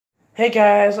Hey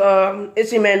guys,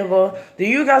 it's Emmanuel. Do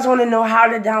you guys want to know how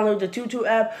to download the Tutu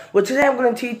app? Well, today I'm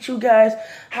going to teach you guys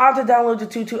how to download the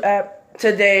Tutu app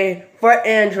today for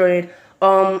Android.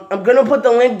 I'm going to put the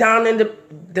link down in the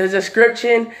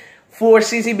description for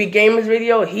CCB Gamer's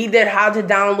video. He did how to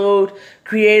download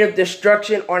Creative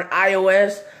Destruction on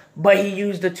iOS, but he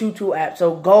used the Tutu app.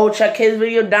 So go check his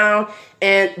video down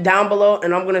below,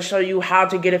 and I'm going to show you how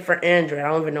to get it for Android. I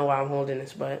don't even know why I'm holding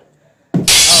this, but oh man.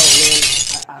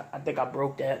 I think I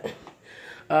broke that.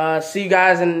 See you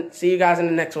guys in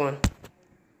the next one.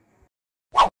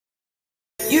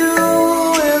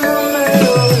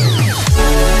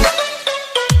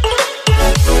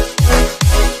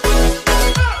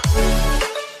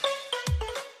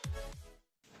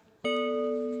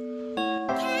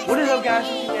 What is up, guys?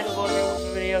 It's Emmanuel here with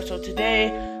the video. So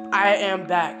today I am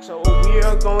back. So we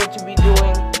are going to be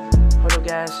doing. Hold up,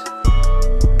 guys.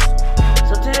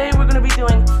 So today we're going to be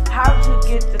doing how to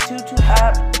get the Tutu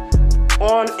app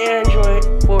on Android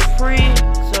for free.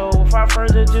 So without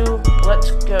further ado,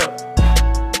 let's go.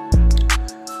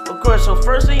 Of course, so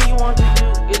first thing you want to do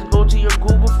is go to your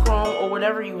Google Chrome or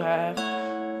whatever you have.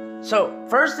 So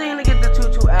first thing to get the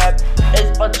Tutu app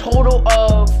is a total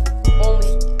of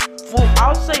only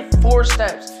I'll say 4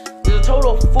 steps. There's a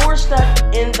total of 4 steps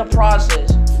in the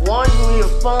process. 1, you need a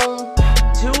phone.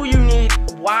 2, you need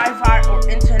Wi-Fi or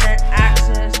internet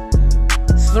access.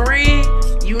 3,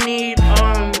 you need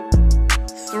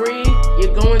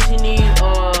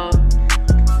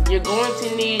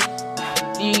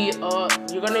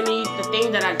you're going to need the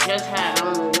thing that I just had. I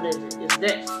don't know what is it. It's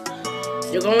this.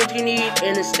 You're going to need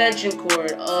an extension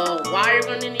cord. Why you're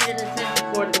going to need an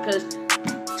extension cord? Because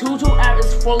Tutu app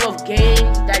is full of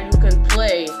games that you can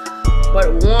play, but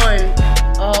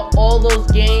all those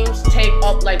games take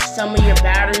up like some of your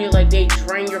battery. Like they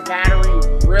drain your battery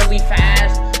really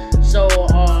fast. So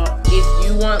if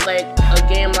you want like a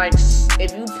game, like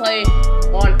if you play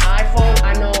on iPhone,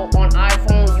 I know on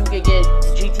iPhone you could get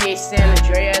GTA San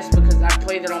Andreas because I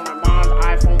played it on my mom's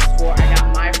iPhone before I got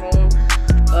my phone.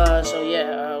 So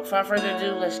yeah, without further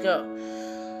ado, let's go.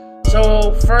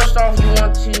 So first off, you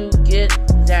want to get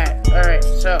that. All right,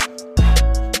 so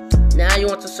now you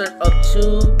want to search up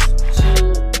Tutuapp.vip.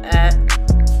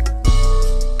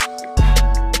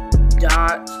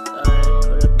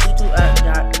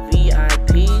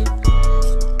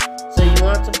 So you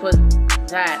want to put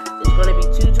that. It's going to be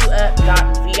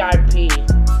Tutuapp.vip,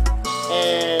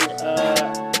 and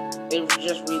it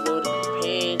just reloaded the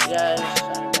page, guys.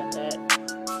 Sorry about that.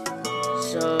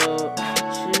 So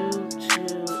Tutuapp.vip.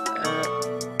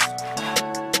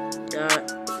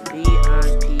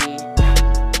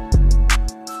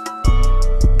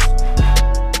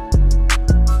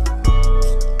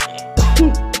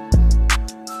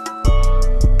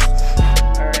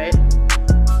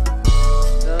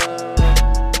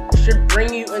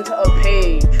 Bring you into a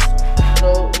page.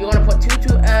 So you're gonna put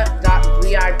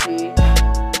Tutuapp.vip.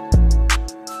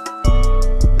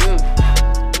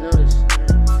 Notice.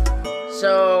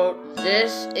 So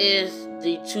this is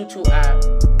the Tutu app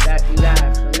that you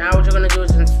have. So now what you're gonna do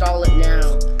is install it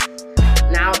now.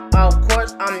 Now, of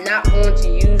course, I'm not going to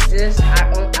use this. I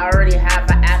already have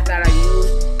an app that I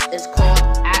use. It's called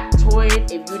Aptoid.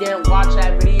 If you didn't watch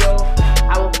that video,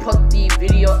 I will put the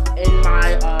video in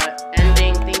my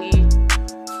ending thingy.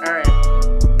 Alright,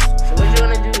 so what you're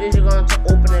going to do is you're going to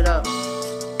open it up.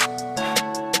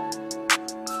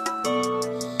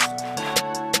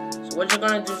 So what you're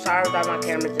going to do, sorry that my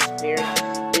camera disappeared,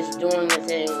 is doing the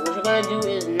thing. What you're going to do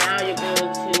is now you're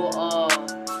going to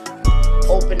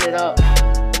open it up.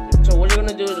 So what you're going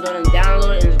to do is you're going to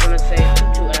download it and it's going to say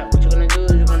Tutu app. What you're going to do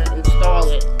is you're going to install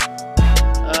it.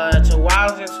 So while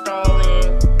it's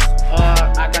installing,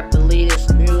 I got the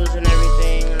latest news and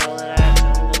everything and all of that. So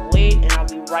I'm going to wait and I'll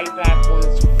be right back when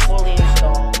it's fully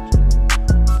installed.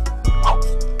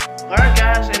 Alright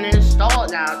guys, and it's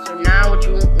installed now. So now when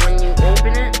you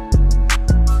open it,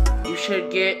 you should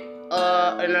get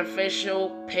an official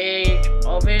page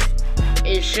of it.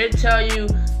 It should tell you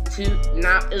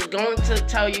it's going to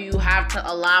tell you have to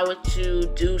allow it to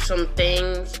do some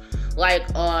things like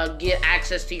get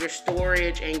access to your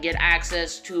storage and get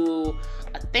access to,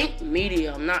 I think,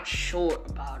 media. I'm not sure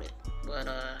about it, but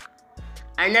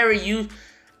I never used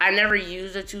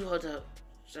the Tutu. Hold up,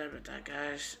 sorry about that,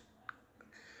 guys.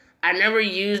 I never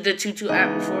used the Tutu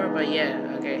app before, but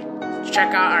yeah, okay. Let's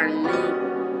check out our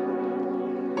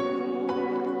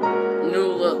new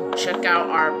look. Check out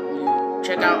our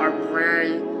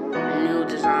brand new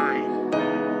design.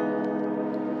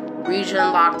 Region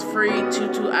locked free.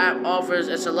 Tutu app offers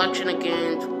a selection of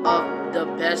games of the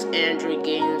best Android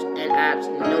games and apps.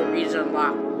 No region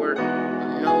lock work.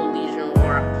 No region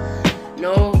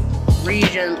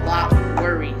region lock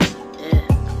worries.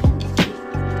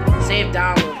 Save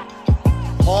download.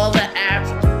 All the apps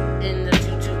in the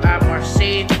Tutu app are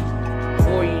safe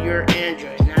for your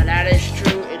Android. Now that is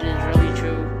true. It is really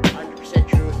true. 100%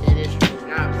 true. It is true.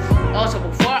 Now, also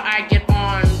before I get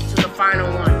on to the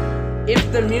final one,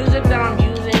 if the music that I'm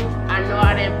using, I know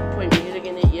I didn't put music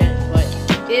in it yet, but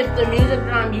if the music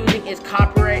that I'm using is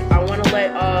copyright, I want to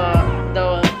let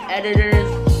the editors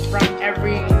from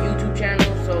every YouTube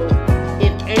channel. So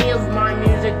if any of my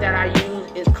music that I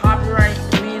use is copyright,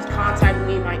 please contact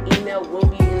me. My email will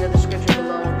be in the description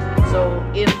below. So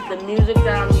if the music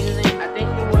that I'm using, I think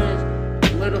it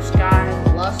was Little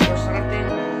Sky Lust or something,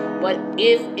 but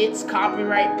if it's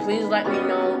copyright, please let me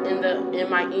know in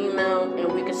my email,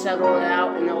 and we can settle it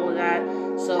out and all of that.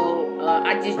 So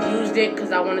I just used it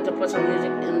because I wanted to put some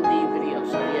music in the video.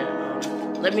 So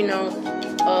yeah, let me know.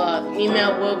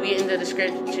 Email will be in the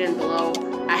description below.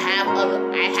 I have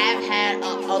had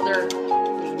other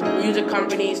music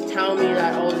companies tell me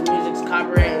that all the music's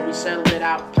copyright, and we settled it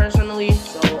out personally.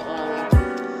 So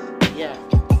yeah.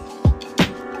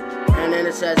 And then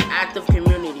it says active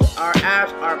community. Our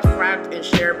apps are cracked and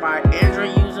shared by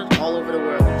Android users all over the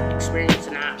world. Experience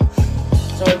an app.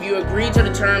 So if you agree to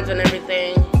the terms and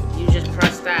everything, you just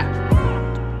press that.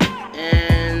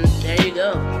 And there you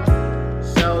go.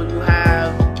 So you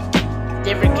have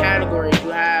different categories. You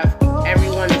have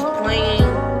everyone is playing.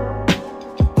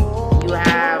 You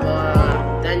have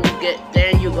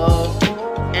then you go.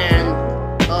 And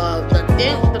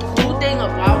the cool thing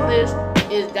about this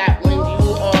is that when you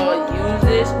use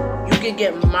this, you can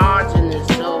get mods in this.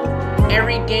 So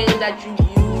every game that you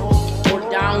use or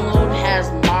download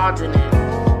has mods in it.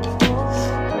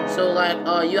 So like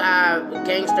you have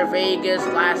Gangster Vegas,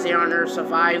 Last Day on Earth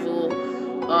Survival,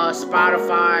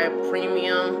 Spotify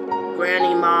Premium,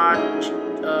 Granny Mod,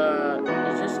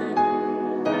 is this it?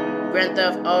 Grand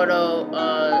Theft Auto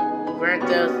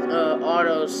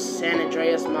San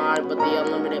Andreas mod, but the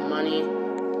unlimited money.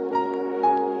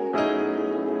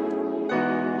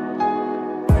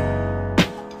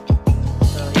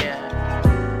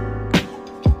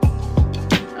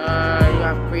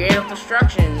 Creative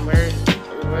Destruction, where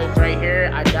it's right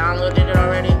here. I downloaded it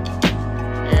already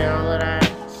and all of that.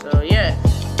 So yeah,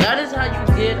 that is how you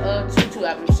get a Tutu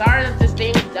app. I'm sorry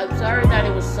that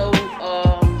it was so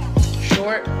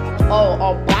short.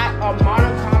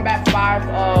 Modern Combat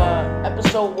 5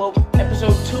 episode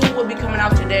 2 will be coming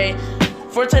out today.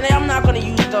 For today, I'm not gonna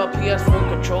use the PS4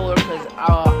 controller because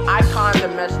I kinda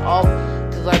messed up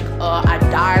because I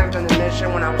died in the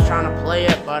mission when I was trying to play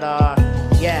it. But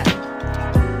yeah.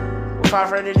 Without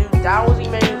further ado, that was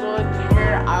Emmanuel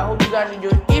here. I hope you guys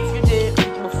enjoyed. If you did,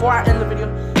 before I end the video,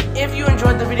 if you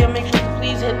enjoyed the video, make sure to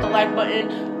please hit the like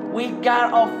button. We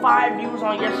got 5 views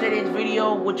on yesterday's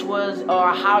video, which was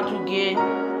how to get,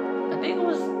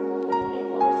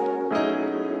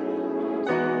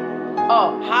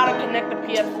 how to connect the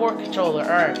PS4 controller.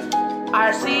 Alright,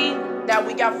 I see that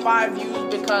we got 5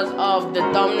 views because of the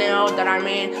thumbnail that I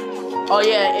made. Oh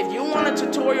yeah, if you want a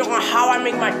tutorial on how I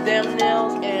make my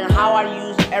thumbnails and how I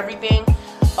use everything,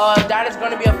 that is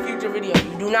going to be a future video.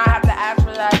 You do not have to ask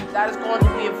for that. That is going to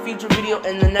be a future video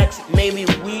in the next maybe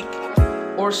week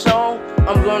or so.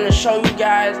 I'm going to show you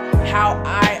guys how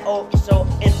so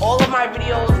in all of my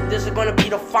videos, this is going to be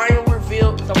the final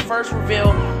reveal, the first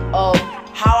reveal of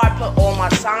how I put all my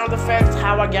sound effects,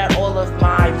 how I got all of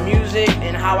my music,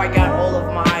 and how I got all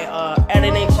of my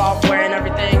editing software and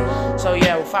everything. So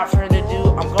yeah, without further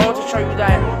ado, I'm going to show you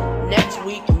that next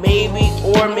week, maybe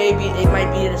it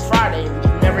might be this Friday.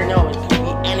 You never know, it could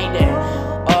be any day.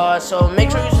 So make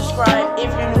sure you subscribe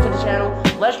if you're new to the channel.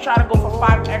 Let's try to go for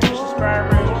 5 extra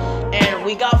subscribers, and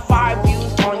we got 5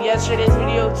 views on yesterday's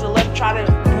video, so let's try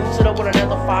to boost it up with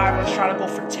another 5. Let's try to go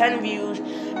for 10 views.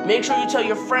 Make sure you tell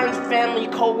your friends, family,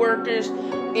 co-workers.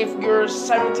 If you're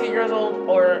 17 years old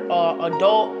or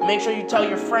adult, make sure you tell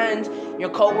your friends, your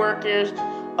co-workers,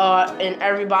 and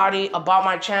everybody about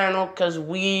my channel, because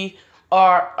we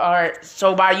are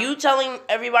so by you telling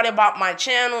everybody about my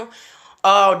channel,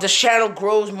 this channel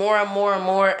grows more and more and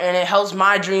more, and it helps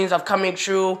my dreams of coming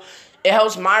true. It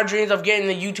helps my dreams of getting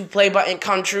the YouTube play button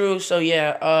come true. So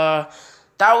yeah,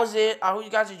 that was it. I hope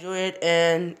you guys enjoyed,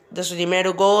 and this was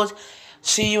Emmanuel Goals.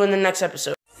 See you in the next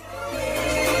episode.